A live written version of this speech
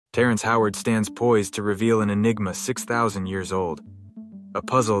Terrence Howard stands poised to reveal an enigma 6,000 years old. A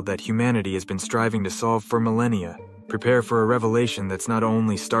puzzle that humanity has been striving to solve for millennia. Prepare for a revelation that's not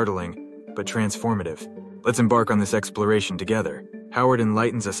only startling, but transformative. Let's embark on this exploration together. Howard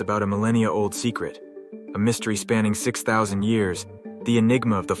enlightens us about a millennia-old secret, a mystery spanning 6,000 years, the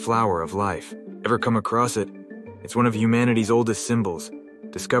enigma of the flower of life. Ever come across it? It's one of humanity's oldest symbols,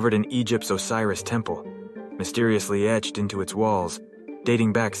 discovered in Egypt's Osiris temple, mysteriously etched into its walls.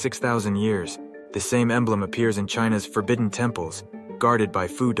 Dating back 6,000 years, the same emblem appears in China's forbidden temples, guarded by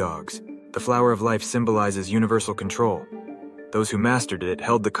foo dogs. The flower of life symbolizes universal control. Those who mastered it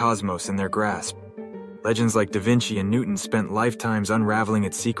held the cosmos in their grasp. Legends like Da Vinci and Newton spent lifetimes unraveling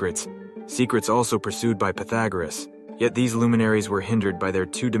its secrets, secrets also pursued by Pythagoras. Yet these luminaries were hindered by their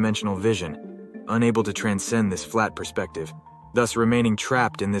two-dimensional vision, unable to transcend this flat perspective, thus remaining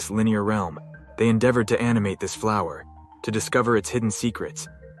trapped in this linear realm. They endeavored to animate this flower, to discover its hidden secrets,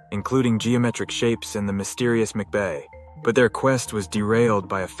 including geometric shapes and the mysterious McBay. But their quest was derailed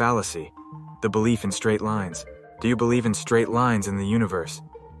by a fallacy, the belief in straight lines. Do you believe in straight lines in the universe?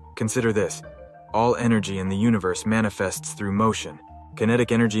 Consider this. All energy in the universe manifests through motion.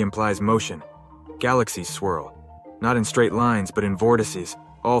 Kinetic energy implies motion. Galaxies swirl, not in straight lines but in vortices,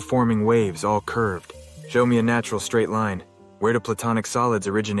 all forming waves, all curved. Show me a natural straight line. Where do platonic solids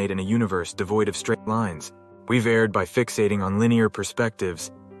originate in a universe devoid of straight lines? We've erred by fixating on linear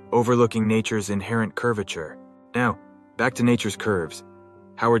perspectives, overlooking nature's inherent curvature. Now, back to nature's curves.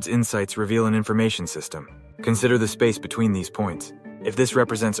 Howard's insights reveal an information system. Consider the space between these points. If this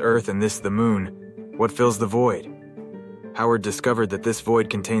represents Earth and this the Moon, what fills the void? Howard discovered that this void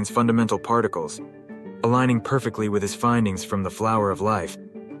contains fundamental particles. Aligning perfectly with his findings from the flower of life,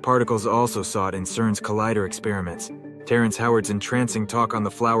 particles also sought in CERN's collider experiments. Terrence Howard's entrancing talk on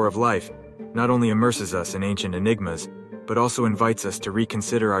the flower of life not only immerses us in ancient enigmas, but also invites us to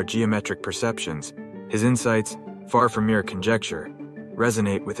reconsider our geometric perceptions. His insights, far from mere conjecture,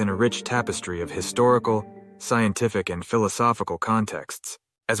 resonate within a rich tapestry of historical, scientific, and philosophical contexts.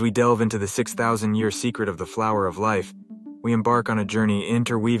 As we delve into the 6,000-year secret of the flower of life, we embark on a journey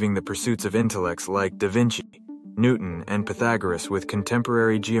interweaving the pursuits of intellects like Da Vinci, Newton, and Pythagoras with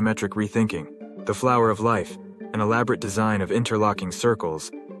contemporary geometric rethinking. The flower of life, an elaborate design of interlocking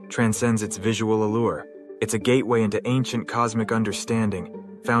circles, transcends its visual allure. It's a gateway into ancient cosmic understanding,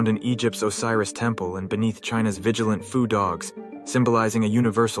 found in Egypt's Osiris temple and beneath China's vigilant foo dogs, symbolizing a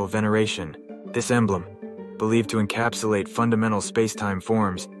universal veneration. This emblem, believed to encapsulate fundamental spacetime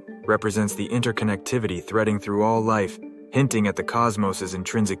forms, represents the interconnectivity threading through all life, hinting at the cosmos's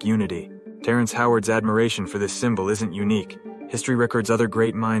intrinsic unity. Terrence Howard's admiration for this symbol isn't unique. History records other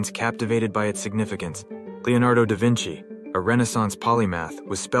great minds captivated by its significance. Leonardo da Vinci, a Renaissance polymath,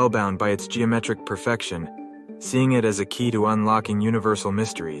 was spellbound by its geometric perfection, seeing it as a key to unlocking universal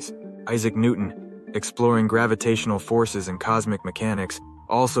mysteries. Isaac Newton, exploring gravitational forces and cosmic mechanics,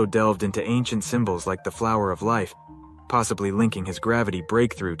 also delved into ancient symbols like the flower of life, possibly linking his gravity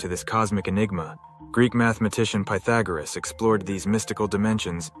breakthrough to this cosmic enigma. Greek mathematician Pythagoras explored these mystical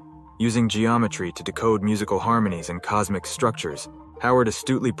dimensions, using geometry to decode musical harmonies and cosmic structures. Howard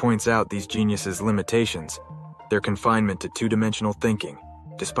astutely points out these geniuses' limitations, their confinement to two-dimensional thinking.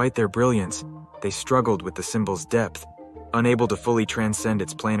 Despite their brilliance, they struggled with the symbol's depth, unable to fully transcend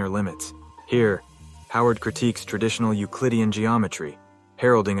its planar limits. Here, Howard critiques traditional Euclidean geometry,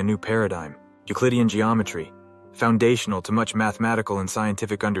 heralding a new paradigm. Euclidean geometry, foundational to much mathematical and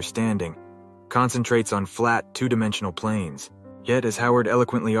scientific understanding, concentrates on flat, two-dimensional planes. Yet, as Howard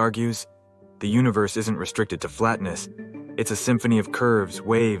eloquently argues, the universe isn't restricted to flatness. It's a symphony of curves,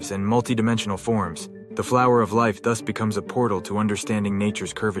 waves, and multidimensional forms. The flower of life thus becomes a portal to understanding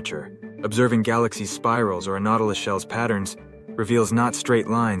nature's curvature. Observing galaxies' spirals or a nautilus shell's patterns reveals not straight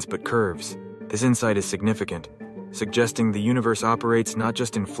lines but curves. This insight is significant, suggesting the universe operates not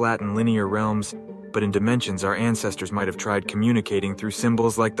just in flat and linear realms, but in dimensions our ancestors might have tried communicating through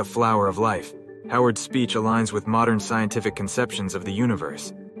symbols like the flower of life. Howard's speech aligns with modern scientific conceptions of the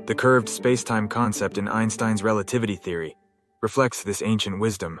universe. The curved spacetime concept in Einstein's relativity theory reflects this ancient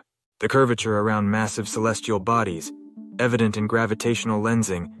wisdom. The curvature around massive celestial bodies, evident in gravitational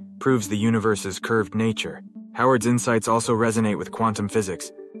lensing, proves the universe's curved nature. Howard's insights also resonate with quantum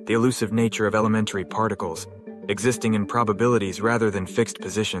physics, the elusive nature of elementary particles, existing in probabilities rather than fixed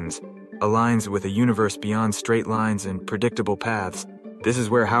positions, aligns with a universe beyond straight lines and predictable paths. This is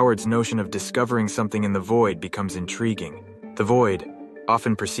where Howard's notion of discovering something in the void becomes intriguing. The void,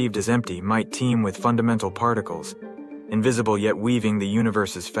 often perceived as empty, might teem with fundamental particles, invisible yet weaving the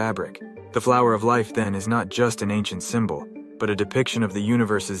universe's fabric. The flower of life, then, is not just an ancient symbol, but a depiction of the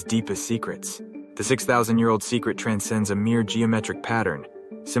universe's deepest secrets. The 6,000-year-old secret transcends a mere geometric pattern,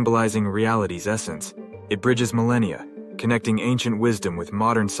 symbolizing reality's essence. It bridges millennia, connecting ancient wisdom with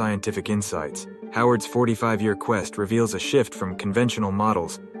modern scientific insights. Howard's 45-year quest reveals a shift from conventional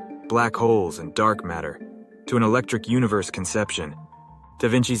models, black holes and dark matter, to an electric universe conception. Da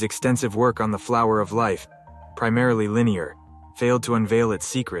Vinci's extensive work on the flower of life, primarily linear, failed to unveil its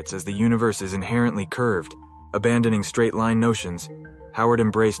secrets as the universe is inherently curved. Abandoning straight-line notions, Howard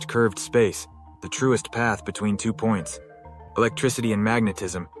embraced curved space, the truest path between 2 points. Electricity and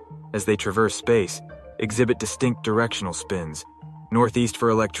magnetism, as they traverse space, exhibit distinct directional spins. Northeast for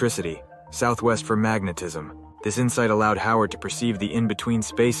electricity, southwest for magnetism. This insight allowed Howard to perceive the in-between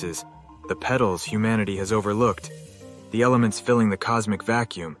spaces, the petals humanity has overlooked, the elements filling the cosmic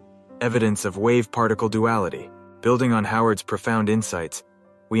vacuum, evidence of wave-particle duality. Building on Howard's profound insights,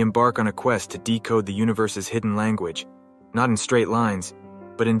 we embark on a quest to decode the universe's hidden language, not in straight lines,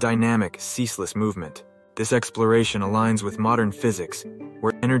 but in dynamic, ceaseless movement. This exploration aligns with modern physics,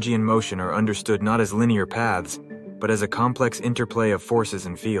 where energy and motion are understood not as linear paths, but as a complex interplay of forces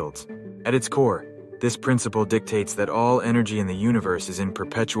and fields. At its core, this principle dictates that all energy in the universe is in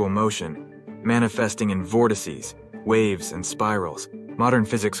perpetual motion, manifesting in vortices, waves, and spirals. Modern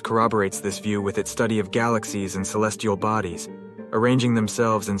physics corroborates this view with its study of galaxies and celestial bodies, arranging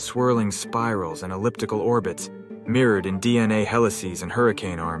themselves in swirling spirals and elliptical orbits, mirrored in DNA helices and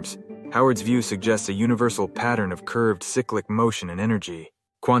hurricane arms. Howard's view suggests a universal pattern of curved cyclic motion and energy.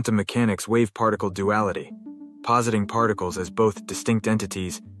 Quantum mechanics wave-particle duality, positing particles as both distinct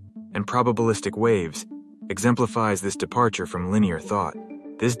entities and probabilistic waves, exemplifies this departure from linear thought.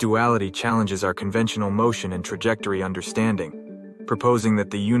 This duality challenges our conventional motion and trajectory understanding, proposing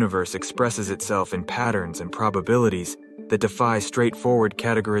that the universe expresses itself in patterns and probabilities that defy straightforward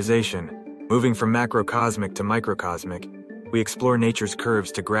categorization. Moving from macrocosmic to microcosmic, we explore nature's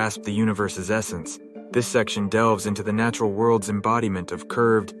curves to grasp the universe's essence. This section delves into the natural world's embodiment of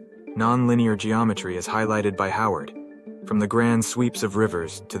curved, non-linear geometry as highlighted by Howard. From the grand sweeps of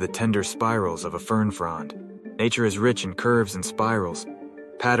rivers to the tender spirals of a fern frond, nature is rich in curves and spirals,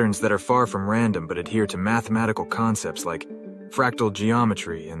 patterns that are far from random but adhere to mathematical concepts like fractal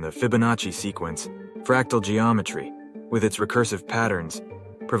geometry and the Fibonacci sequence. Fractal geometry, with its recursive patterns,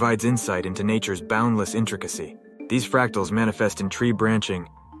 provides insight into nature's boundless intricacy. These fractals manifest in tree branching,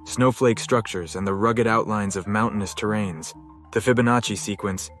 snowflake structures, and the rugged outlines of mountainous terrains. The Fibonacci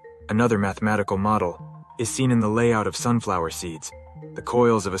sequence, another mathematical model, is seen in the layout of sunflower seeds, the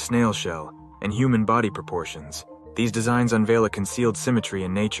coils of a snail shell, and human body proportions. These designs unveil a concealed symmetry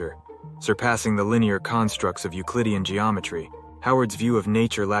in nature, surpassing the linear constructs of Euclidean geometry. Howard's view of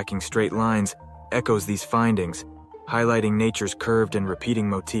nature lacking straight lines echoes these findings, highlighting nature's curved and repeating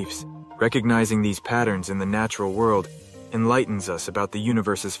motifs. Recognizing these patterns in the natural world enlightens us about the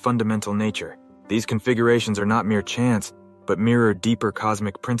universe's fundamental nature. These configurations are not mere chance, but mirror deeper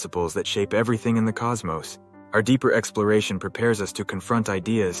cosmic principles that shape everything in the cosmos. Our deeper exploration prepares us to confront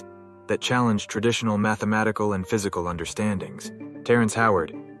ideas that challenge traditional mathematical and physical understandings. Terrence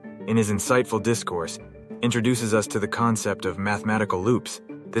Howard, in his insightful discourse, introduces us to the concept of mathematical loops.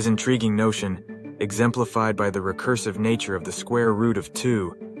 This intriguing notion, exemplified by the recursive nature of the square root of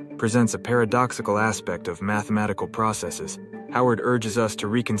 2, presents a paradoxical aspect of mathematical processes. Howard urges us to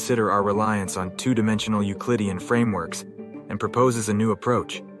reconsider our reliance on two-dimensional Euclidean frameworks and proposes a new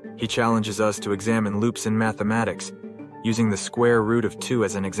approach. He challenges us to examine loops in mathematics, using the square root of 2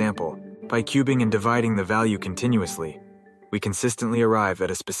 as an example. By cubing and dividing the value continuously, we consistently arrive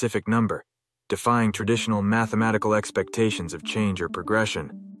at a specific number, defying traditional mathematical expectations of change or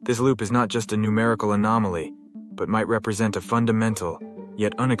progression. This loop is not just a numerical anomaly, but might represent a fundamental,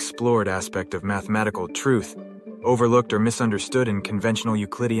 yet unexplored aspect of mathematical truth, overlooked or misunderstood in conventional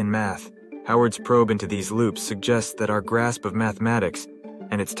Euclidean math. Howard's probe into these loops suggests that our grasp of mathematics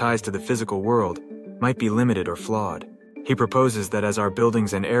and its ties to the physical world might be limited or flawed. He proposes that as our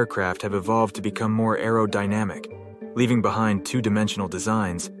buildings and aircraft have evolved to become more aerodynamic, leaving behind two-dimensional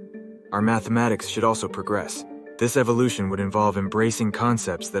designs, our mathematics should also progress. This evolution would involve embracing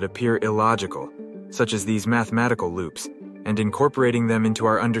concepts that appear illogical, such as these mathematical loops, and incorporating them into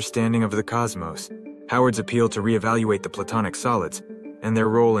our understanding of the cosmos. Howard's appeal to reevaluate the Platonic solids and their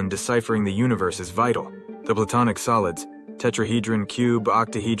role in deciphering the universe is vital. The Platonic solids, tetrahedron, cube,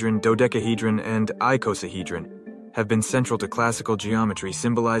 octahedron, dodecahedron, and icosahedron, have been central to classical geometry,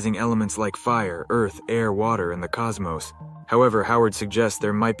 symbolizing elements like fire, earth, air, water, and the cosmos. However, Howard suggests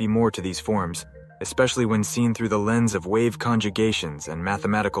there might be more to these forms, especially when seen through the lens of wave conjugations and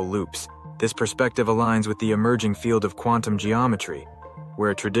mathematical loops. This perspective aligns with the emerging field of quantum geometry,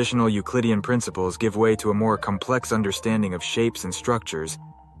 where traditional Euclidean principles give way to a more complex understanding of shapes and structures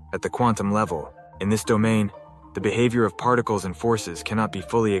at the quantum level. In this domain, The behavior of particles and forces cannot be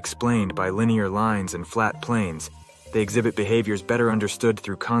fully explained by linear lines and flat planes. They exhibit behaviors better understood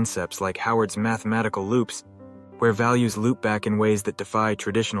through concepts like Howard's mathematical loops, where values loop back in ways that defy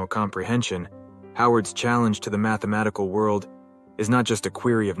traditional comprehension. Howard's challenge to the mathematical world is not just a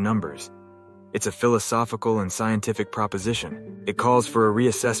query of numbers. It's a philosophical and scientific proposition. It calls for a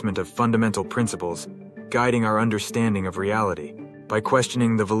reassessment of fundamental principles, guiding our understanding of reality. By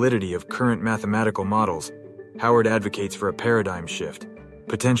questioning the validity of current mathematical models, Howard advocates for a paradigm shift,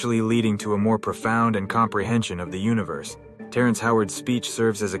 potentially leading to a more profound and comprehension of the universe. Terrence Howard's speech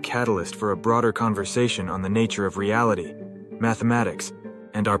serves as a catalyst for a broader conversation on the nature of reality, mathematics,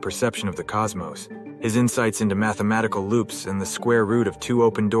 and our perception of the cosmos. His insights into mathematical loops and the square root of two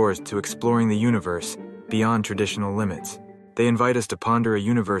open doors to exploring the universe beyond traditional limits. They invite us to ponder a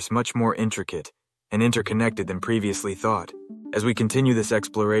universe much more intricate and interconnected than previously thought. As we continue this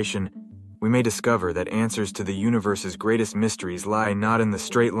exploration, we may discover that answers to the universe's greatest mysteries lie not in the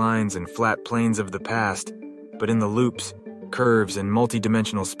straight lines and flat planes of the past, but in the loops, curves, and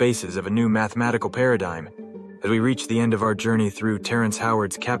multidimensional spaces of a new mathematical paradigm. As we reach the end of our journey through Terrence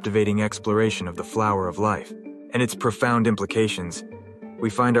Howard's captivating exploration of the flower of life and its profound implications, we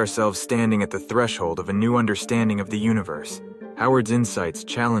find ourselves standing at the threshold of a new understanding of the universe. Howard's insights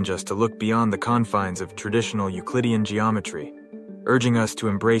challenge us to look beyond the confines of traditional Euclidean geometry, urging us to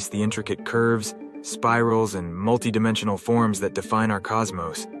embrace the intricate curves, spirals, and multidimensional forms that define our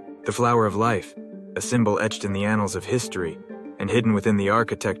cosmos. The flower of life, a symbol etched in the annals of history and hidden within the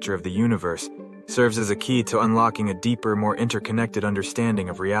architecture of the universe, serves as a key to unlocking a deeper, more interconnected understanding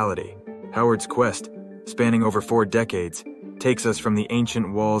of reality. Howard's quest, spanning over 4 decades, takes us from the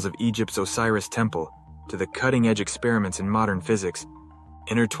ancient walls of Egypt's Osiris temple to the cutting-edge experiments in modern physics,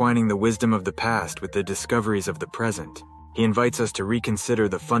 intertwining the wisdom of the past with the discoveries of the present. He invites us to reconsider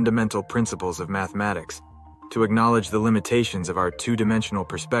the fundamental principles of mathematics, to acknowledge the limitations of our two-dimensional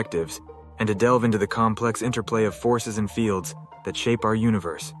perspectives, and to delve into the complex interplay of forces and fields that shape our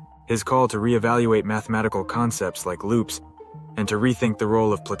universe. His call to reevaluate mathematical concepts like loops and to rethink the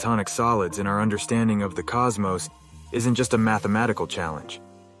role of Platonic solids in our understanding of the cosmos isn't just a mathematical challenge.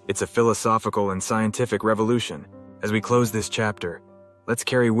 It's a philosophical and scientific revolution. As we close this chapter, let's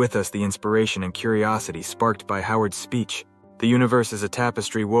carry with us the inspiration and curiosity sparked by Howard's speech. The universe is a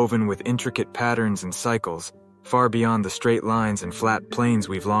tapestry woven with intricate patterns and cycles, far beyond the straight lines and flat planes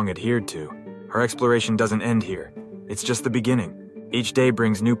we've long adhered to. Our exploration doesn't end here. It's just the beginning. Each day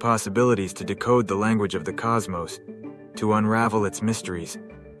brings new possibilities to decode the language of the cosmos, to unravel its mysteries,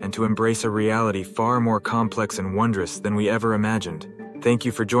 and to embrace a reality far more complex and wondrous than we ever imagined. Thank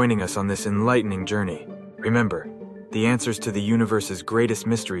you for joining us on this enlightening journey. Remember, the answers to the universe's greatest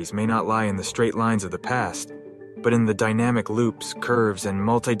mysteries may not lie in the straight lines of the past, but in the dynamic loops, curves, and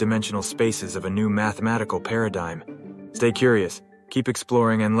multidimensional spaces of a new mathematical paradigm. Stay curious, keep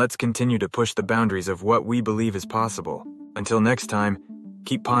exploring, and let's continue to push the boundaries of what we believe is possible. Until next time,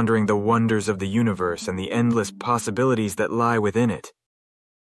 keep pondering the wonders of the universe and the endless possibilities that lie within it.